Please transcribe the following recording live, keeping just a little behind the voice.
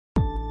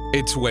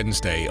It's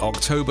Wednesday,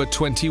 October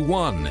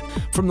 21.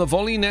 From the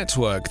Volley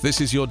Network, this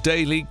is your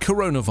daily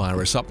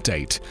coronavirus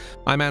update.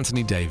 I'm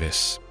Anthony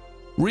Davis.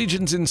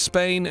 Regions in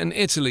Spain and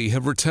Italy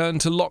have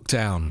returned to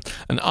lockdown,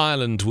 and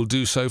Ireland will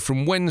do so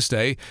from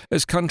Wednesday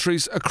as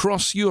countries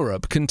across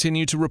Europe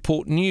continue to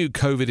report new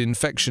COVID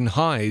infection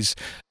highs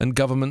and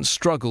governments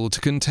struggle to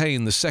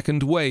contain the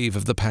second wave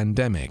of the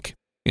pandemic.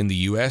 In the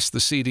US, the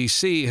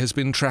CDC has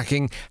been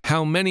tracking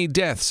how many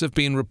deaths have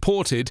been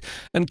reported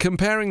and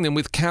comparing them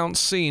with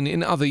counts seen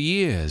in other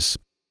years.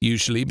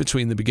 Usually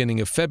between the beginning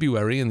of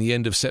February and the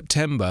end of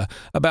September,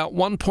 about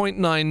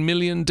 1.9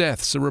 million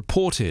deaths are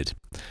reported.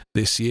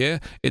 This year,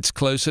 it's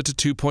closer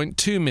to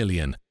 2.2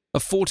 million, a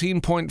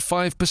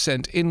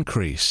 14.5%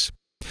 increase.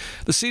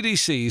 The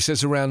CDC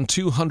says around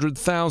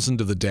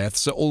 200,000 of the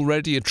deaths are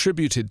already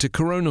attributed to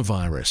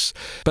coronavirus,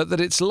 but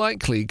that it's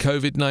likely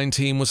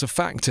COVID-19 was a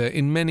factor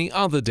in many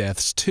other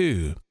deaths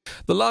too.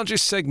 The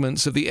largest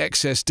segments of the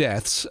excess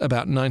deaths,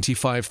 about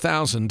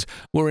 95,000,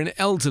 were in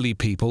elderly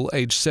people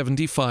aged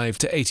 75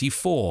 to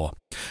 84.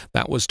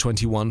 That was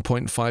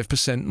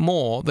 21.5%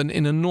 more than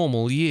in a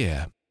normal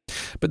year.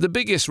 But the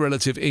biggest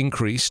relative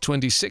increase,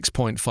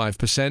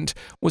 26.5%,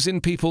 was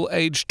in people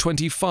aged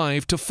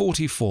 25 to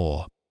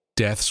 44.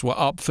 Deaths were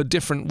up for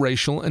different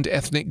racial and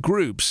ethnic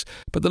groups,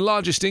 but the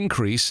largest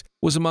increase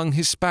was among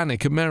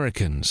Hispanic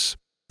Americans.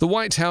 The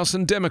White House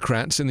and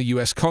Democrats in the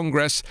U.S.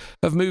 Congress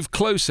have moved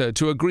closer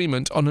to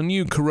agreement on a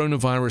new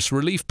coronavirus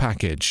relief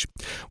package.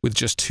 With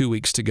just 2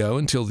 weeks to go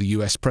until the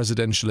U.S.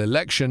 presidential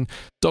election,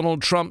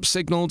 Donald Trump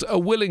signaled a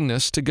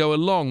willingness to go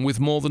along with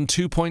more than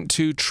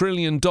 $2.2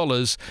 trillion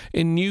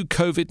in new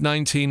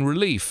COVID-19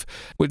 relief,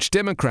 which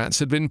Democrats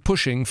had been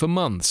pushing for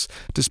months,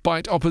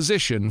 despite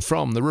opposition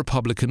from the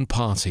Republican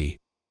Party.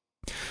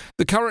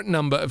 The current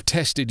number of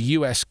tested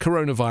U.S.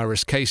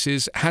 coronavirus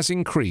cases has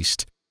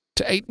increased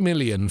to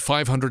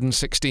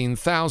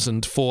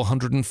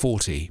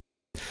 8,516,440.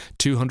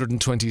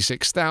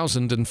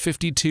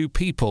 226,052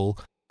 people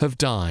have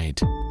died.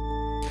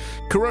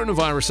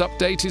 Coronavirus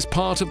Update is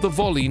part of the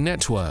Volley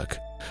Network.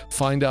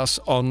 Find us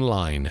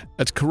online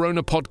at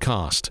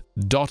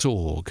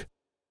coronapodcast.org.